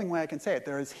most loving way I can say it,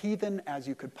 they're as heathen as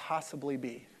you could possibly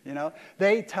be.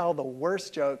 They tell the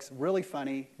worst jokes, really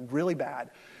funny, really bad.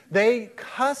 They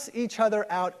cuss each other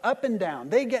out up and down.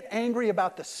 They get angry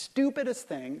about the stupidest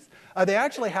things. They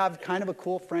actually have kind of a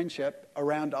cool friendship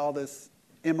around all this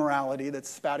immorality that's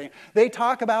spouting. They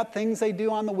talk about things they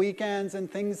do on the weekends and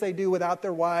things they do without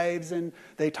their wives, and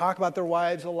they talk about their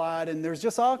wives a lot, and there's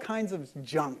just all kinds of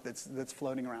junk that's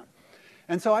floating around.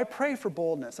 And so I pray for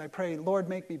boldness. I pray, Lord,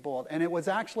 make me bold. And it was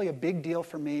actually a big deal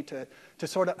for me to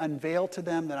sort of unveil to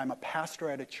them that I'm a pastor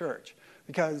at a church.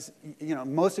 Because,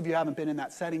 most of you haven't been in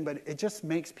that setting, but it just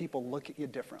makes people look at you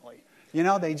differently.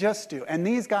 They just do. And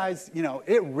these guys,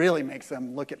 it really makes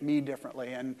them look at me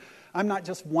differently. And I'm not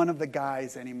just one of the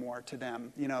guys anymore to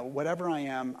them. Whatever I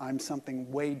am, I'm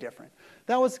something way different.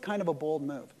 That was kind of a bold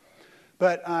move.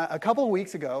 But a couple of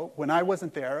weeks ago, when I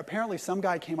wasn't there, apparently some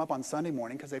guy came up on Sunday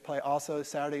morning, because they play also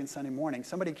Saturday and Sunday morning.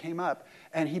 Somebody came up,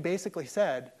 and he basically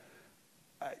said,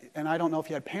 and I don't know if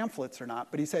he had pamphlets or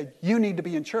not, but he said, "You need to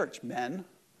be in church, men."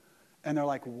 And they're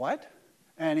like, "What?"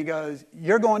 And he goes,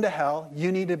 "You're going to hell.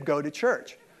 You need to go to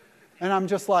church." And I'm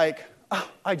just like,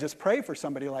 I just pray for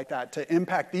somebody like that to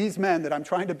impact these men that I'm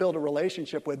trying to build a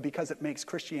relationship with, because it makes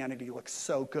Christianity look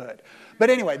so good.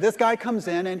 But anyway, this guy comes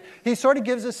in and he sort of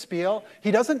gives a spiel. He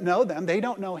doesn't know them. They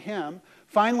don't know him.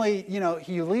 Finally,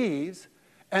 he leaves,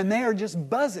 and they are just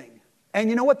buzzing. And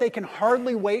you know what they can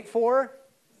hardly wait for?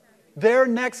 Their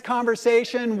next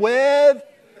conversation with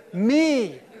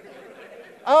me.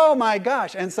 Oh my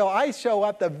gosh. And so I show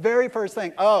up, the very first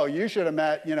thing, you should have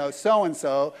met,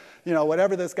 so-and-so,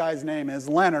 whatever this guy's name is,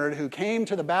 Leonard, who came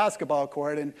to the basketball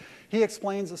court, and he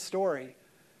explains a story.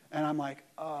 And I'm like,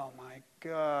 oh my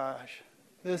gosh,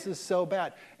 this is so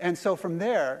bad. And so from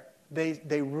there, they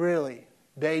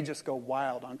just go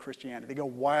wild on Christianity. They go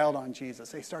wild on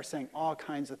Jesus. They start saying all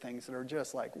kinds of things that are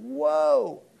just like,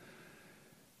 whoa.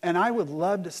 And I would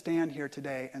love to stand here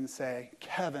today and say,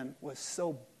 Kevin was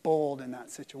so bold in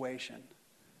that situation.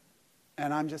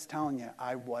 And I'm just telling you,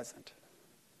 I wasn't.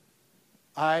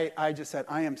 I just said,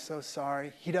 I am so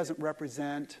sorry. He doesn't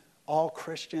represent all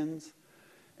Christians.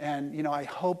 And, I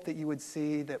hope that you would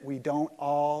see that we don't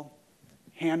all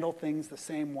handle things the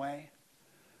same way.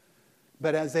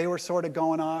 But as they were sort of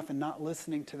going off and not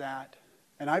listening to that,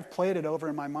 and I've played it over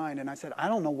in my mind, and I said, I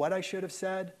don't know what I should have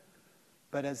said,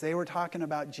 but as they were talking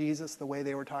about Jesus, the way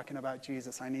they were talking about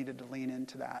Jesus, I needed to lean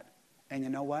into that. And you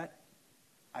know what?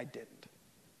 I didn't.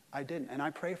 And I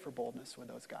pray for boldness with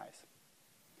those guys.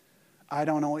 I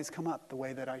don't always come up the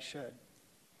way that I should.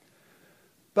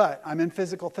 But I'm in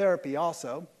physical therapy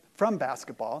also from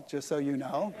basketball, just so you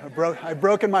know. I've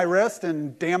broken my wrist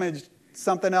and damaged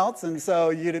something else, and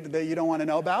so that you don't want to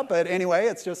know about. But anyway,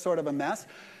 it's just sort of a mess.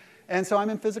 And so I'm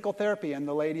in physical therapy, and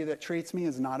the lady that treats me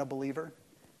is not a believer.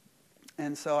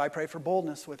 And so I pray for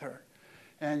boldness with her.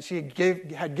 And she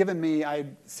had given me,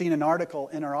 I'd seen an article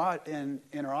in her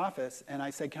office, and I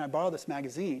said, "Can I borrow this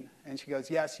magazine?" And she goes,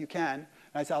 "Yes, you can." And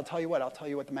I said, I'll tell you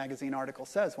what the magazine article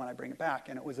says when I bring it back.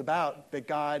 And it was about that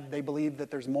God, they believe that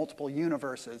there's multiple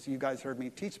universes. You guys heard me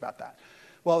teach about that.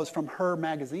 Well, it was from her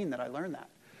magazine that I learned that.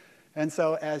 And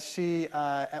so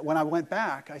when I went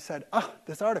back, I said,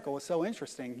 this article was so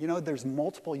interesting. There's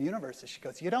multiple universes. She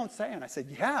goes, "You don't say." And I said,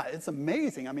 "Yeah, it's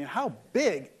amazing. I mean, how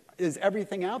big is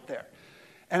everything out there?"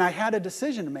 And I had a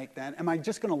decision to make then. Am I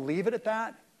just going to leave it at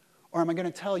that? Or am I going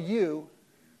to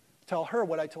tell her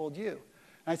what I told you?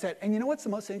 And I said, and you know what's the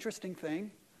most interesting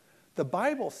thing? The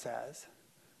Bible says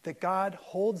that God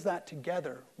holds that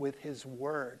together with his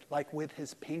word, like with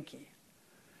his pinky.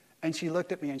 And she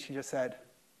looked at me and she just said,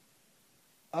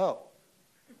 "Oh."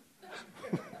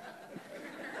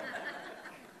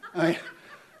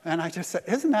 And I just said,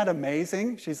 "Isn't that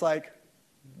amazing?" She's like,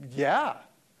 "Yeah."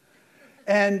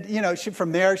 And,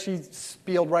 from there, she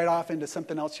spieled right off into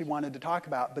something else she wanted to talk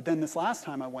about. But then this last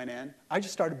time I went in, I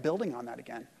just started building on that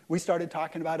again. We started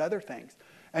talking about other things.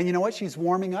 And you know what? She's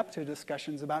warming up to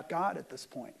discussions about God at this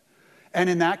point. And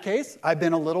in that case, I've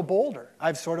been a little bolder.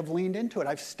 I've sort of leaned into it.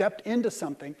 I've stepped into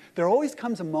something. There always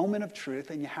comes a moment of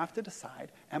truth, and you have to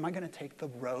decide, am I going to take the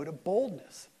road of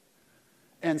boldness?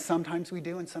 And sometimes we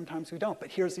do, and sometimes we don't.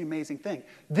 But here's the amazing thing.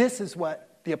 This is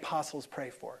what the apostles pray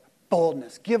for.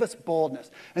 Boldness. Give us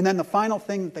boldness. And then the final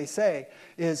thing that they say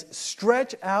is,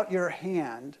 stretch out your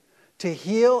hand to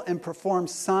heal and perform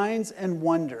signs and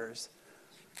wonders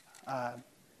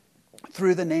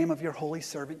through the name of your holy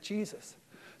servant Jesus.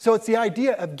 So it's the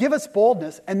idea of give us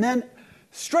boldness and then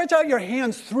stretch out your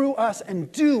hands through us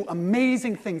and do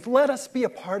amazing things. Let us be a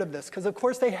part of this, because of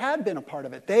course they had been a part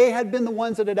of it. They had been the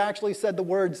ones that had actually said the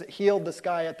words that healed this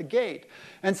guy at the gate.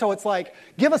 And so it's like,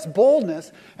 give us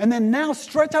boldness, and then now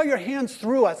stretch out your hands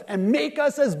through us and make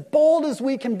us as bold as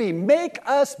we can be. Make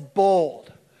us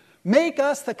bold. Make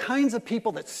us the kinds of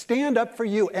people that stand up for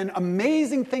you, and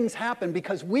amazing things happen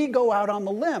because we go out on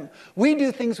the limb. We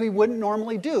do things we wouldn't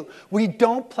normally do. We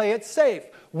don't play it safe.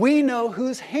 We know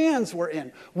whose hands we're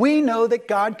in. We know that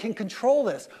God can control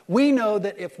this. We know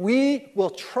that if we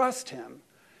will trust him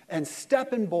and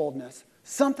step in boldness,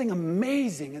 something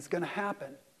amazing is going to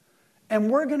happen. And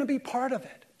we're going to be part of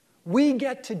it. We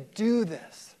get to do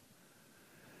this.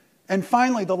 And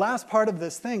finally, the last part of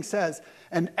this thing says,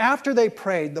 and after they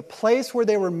prayed, the place where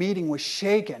they were meeting was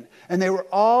shaken, and they were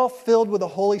all filled with the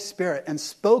Holy Spirit and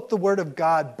spoke the word of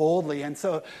God boldly. And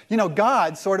so,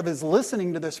 God sort of is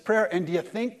listening to this prayer. And do you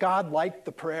think God liked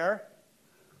the prayer?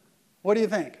 What do you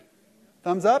think?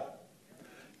 Thumbs up?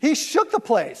 He shook the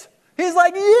place. He's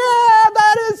like, yeah,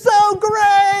 that is so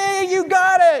great. You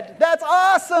got it. That's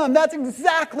awesome. That's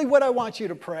exactly what I want you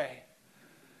to pray.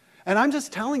 And I'm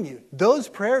just telling you, those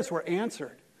prayers were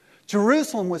answered.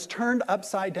 Jerusalem was turned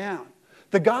upside down.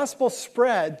 The gospel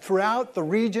spread throughout the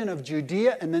region of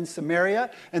Judea and then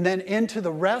Samaria and then into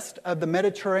the rest of the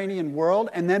Mediterranean world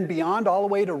and then beyond all the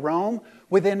way to Rome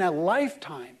within a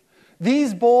lifetime.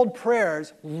 These bold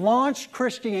prayers launched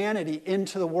Christianity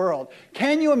into the world.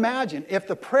 Can you imagine if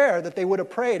the prayer that they would have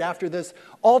prayed after this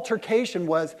altercation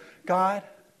was, God,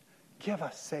 give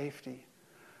us safety.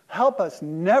 Help us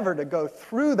never to go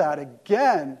through that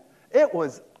again. It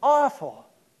was awful.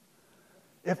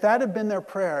 If that had been their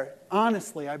prayer,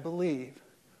 honestly, I believe,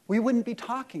 we wouldn't be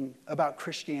talking about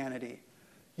Christianity,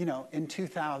 in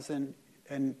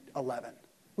 2011.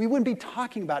 We wouldn't be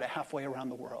talking about it halfway around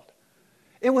the world.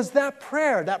 It was that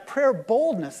prayer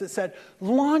boldness that said,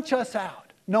 launch us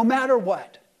out, no matter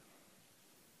what.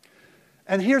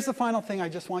 And here's the final thing I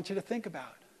just want you to think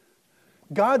about.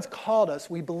 God's called us,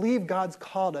 we believe God's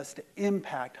called us to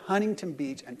impact Huntington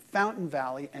Beach and Fountain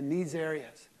Valley and these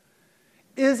areas.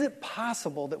 Is it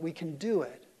possible that we can do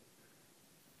it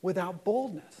without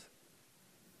boldness?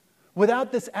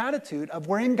 Without this attitude of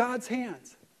we're in God's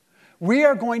hands. We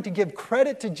are going to give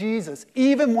credit to Jesus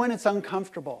even when it's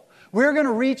uncomfortable. We're going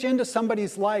to reach into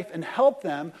somebody's life and help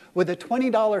them with a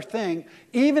 $20 thing,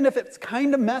 even if it's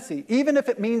kind of messy, even if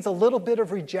it means a little bit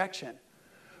of rejection.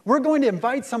 We're going to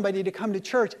invite somebody to come to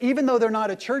church, even though they're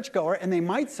not a churchgoer, and they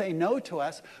might say no to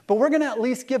us, but we're going to at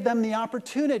least give them the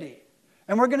opportunity.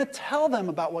 And we're going to tell them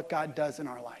about what God does in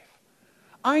our life.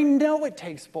 I know it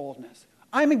takes boldness.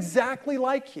 I'm exactly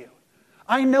like you.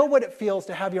 I know what it feels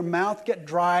to have your mouth get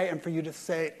dry and for you to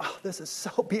say, oh, this is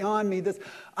so beyond me.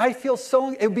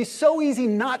 It would be so easy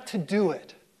not to do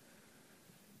it.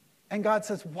 And God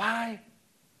says, why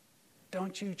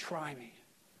don't you try me?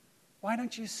 Why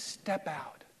don't you step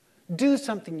out? Do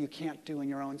something you can't do in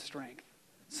your own strength.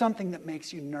 Something that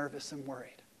makes you nervous and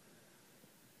worried.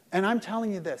 And I'm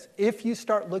telling you this, if you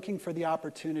start looking for the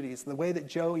opportunities, the way that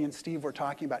Joey and Steve were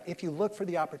talking about, if you look for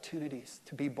the opportunities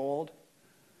to be bold,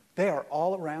 they are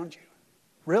all around you.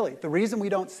 Really, the reason we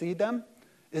don't see them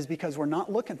is because we're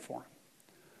not looking for them.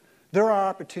 There are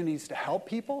opportunities to help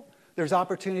people. There's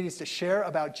opportunities to share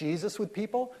about Jesus with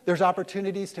people. There's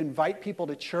opportunities to invite people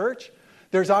to church.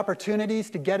 There's opportunities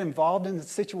to get involved in the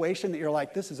situation that you're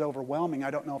like, this is overwhelming.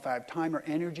 I don't know if I have time or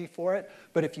energy for it.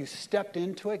 But if you stepped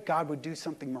into it, God would do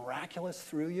something miraculous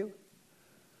through you.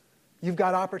 You've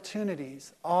got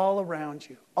opportunities all around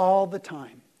you, all the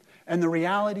time. And the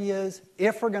reality is,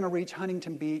 if we're going to reach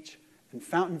Huntington Beach and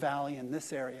Fountain Valley in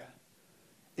this area,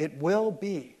 it will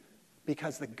be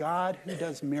because the God who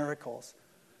does miracles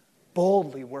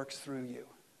boldly works through you.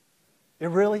 It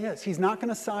really is. He's not going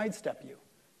to sidestep you.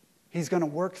 He's going to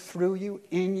work through you,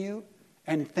 in you,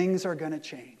 and things are going to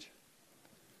change.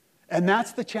 And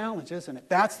that's the challenge, isn't it?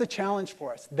 That's the challenge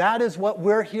for us. That is what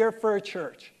we're here for a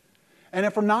church. And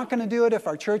if we're not going to do it, if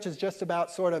our church is just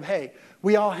about sort of, hey,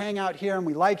 we all hang out here and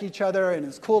we like each other and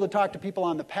it's cool to talk to people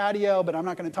on the patio, but I'm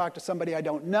not going to talk to somebody I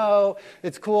don't know.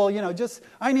 It's cool,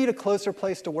 I need a closer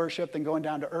place to worship than going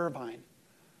down to Irvine.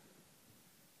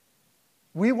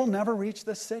 We will never reach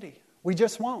this city. We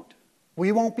just won't.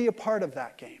 We won't be a part of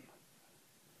that game.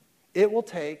 It will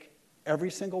take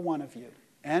every single one of you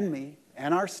and me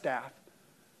and our staff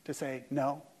to say,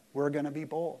 no, we're going to be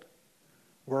bold.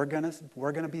 We're going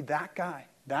to be that guy,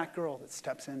 that girl that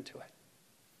steps into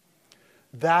it.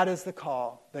 That is the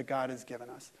call that God has given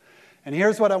us. And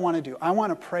here's what I want to do. I want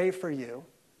to pray for you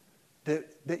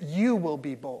that you will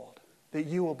be bold. that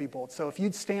you will be bold. So if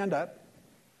you'd stand up.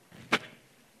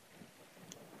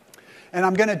 And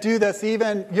I'm going to do this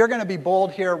you're going to be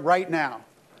bold here right now.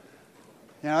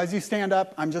 As you stand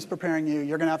up, I'm just preparing you.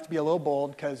 You're going to have to be a little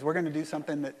bold because we're going to do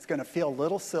something that's going to feel a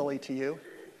little silly to you.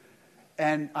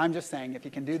 And I'm just saying, if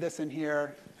you can do this in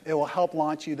here, it will help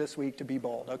launch you this week to be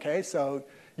bold. Okay, so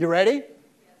you ready?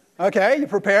 Okay, you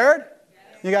prepared?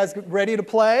 You guys ready to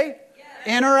play?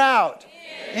 In or out?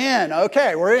 In.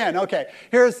 Okay, we're in. Okay.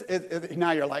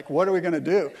 Now you're like, what are we going to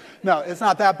do? No, it's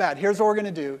not that bad. Here's what we're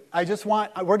going to do.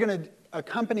 We're going to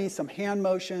accompany some hand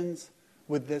motions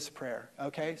with this prayer.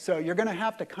 Okay? So you're going to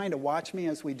have to kind of watch me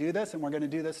as we do this, and we're going to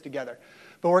do this together.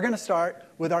 But we're going to start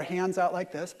with our hands out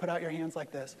like this. Put out your hands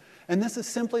like this. And this is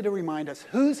simply to remind us,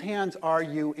 whose hands are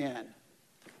you in?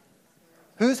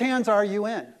 Whose hands are you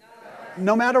in?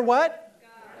 No matter what?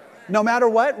 No matter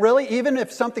what, really? Even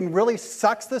if something really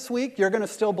sucks this week, you're going to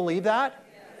still believe that?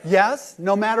 Yes?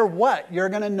 No matter what, you're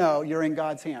going to know you're in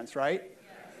God's hands, right?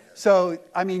 So,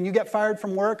 you get fired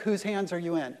from work, whose hands are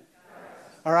you in?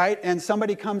 All right? And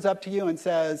somebody comes up to you and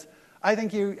says, I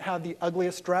think you have the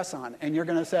ugliest dress on. And you're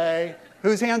going to say,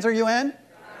 whose hands are you in?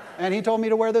 And he told me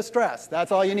to wear this dress.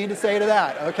 That's all you need to say to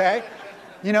that, okay?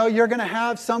 You're going to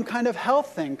have some kind of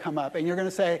health thing come up, and you're going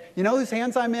to say, whose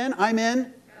hands I'm in? I'm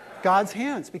in God's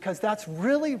hands, because that's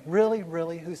really, really,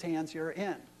 really whose hands you're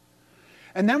in.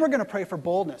 And then we're going to pray for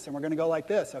boldness, and we're going to go like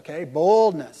this, okay?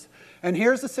 Boldness. And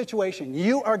here's the situation.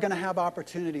 You are going to have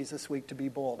opportunities this week to be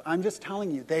bold. I'm just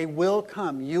telling you, they will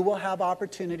come. You will have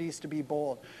opportunities to be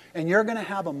bold. And you're going to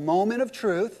have a moment of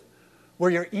truth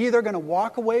where you're either going to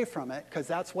walk away from it, because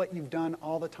that's what you've done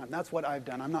all the time. That's what I've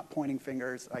done. I'm not pointing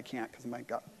fingers. I can't because my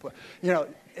gut.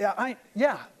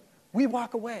 We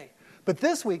walk away. But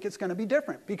this week it's going to be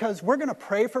different, because we're going to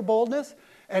pray for boldness,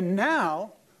 and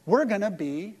now we're going to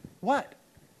be what?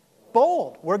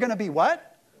 Bold. We're going to be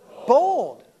what?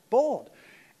 Bold. Bold.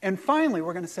 And finally,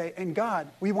 we're going to say, and God,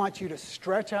 we want you to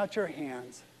stretch out your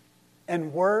hands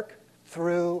and work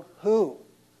through who?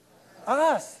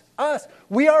 Us. Us.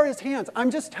 We are his hands.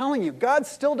 I'm just telling you, God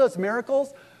still does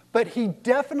miracles, but he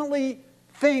definitely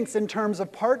thinks in terms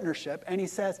of partnership, and he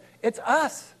says, it's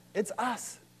us. It's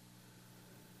us.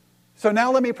 So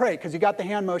now let me pray, because you got the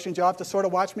hand motions. You'll have to sort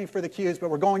of watch me for the cues, but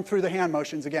we're going through the hand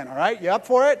motions again, all right? You up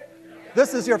for it?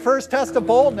 This is your first test of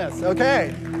boldness,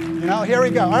 okay? Here we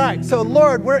go. All right, so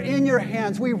Lord, we're in your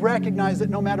hands. We recognize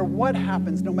that no matter what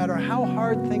happens, no matter how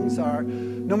hard things are,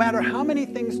 no matter how many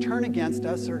things turn against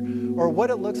us or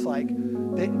what it looks like,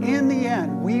 that in the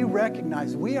end, we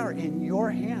recognize we are in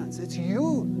your hands. It's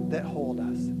you that hold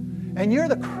us. And you're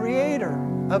the creator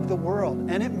of the world.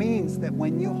 And it means that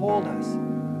when you hold us,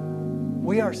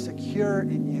 we are secure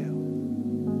in you.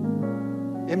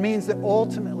 It means that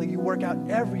ultimately you work out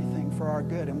everything for our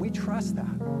good, and we trust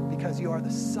that because you are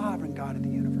the sovereign God of the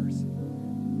universe.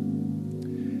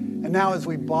 And now as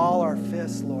we ball our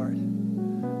fists, Lord,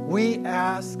 we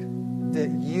ask that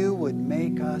you would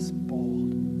make us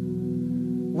bold.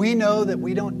 We know that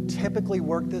we don't typically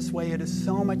work this way. It is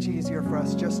so much easier for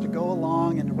us just to go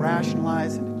along and to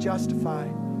rationalize and to justify.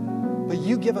 But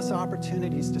you give us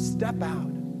opportunities to step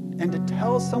out and to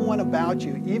tell someone about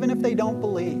you, even if they don't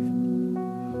believe,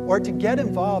 or to get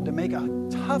involved and make a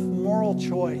tough moral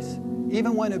choice,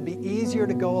 even when it would be easier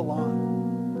to go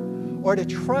along, or to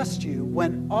trust you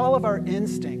when all of our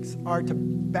instincts are to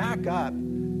back up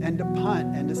and to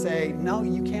punt and to say, no,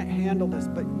 you can't handle this.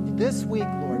 But this week,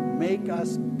 Lord, make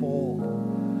us bold.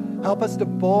 Help us to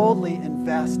boldly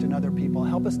invest in other people.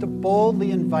 Help us to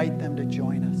boldly invite them to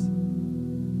join us.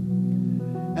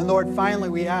 And Lord, finally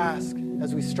we ask,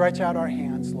 as we stretch out our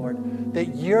hands, Lord,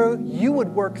 that you would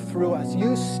work through us.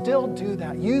 You still do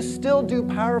that. You still do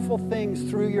powerful things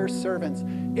through your servants.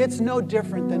 It's no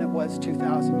different than it was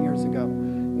 2,000 years ago.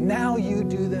 Now you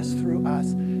do this through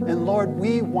us. And Lord,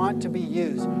 we want to be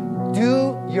used.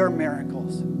 Do your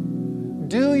miracles.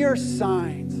 Do your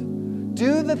signs.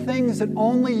 Do the things that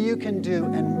only you can do,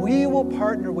 and we will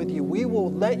partner with you. We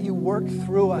will let you work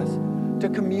through us to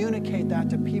communicate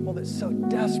that to people that so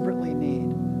desperately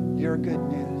need your good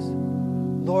news.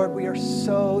 Lord, we are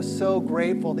so, so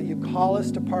grateful that you call us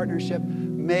to partnership.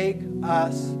 Make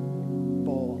us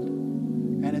bold.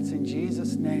 And it's in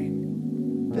Jesus'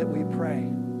 name that we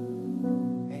pray.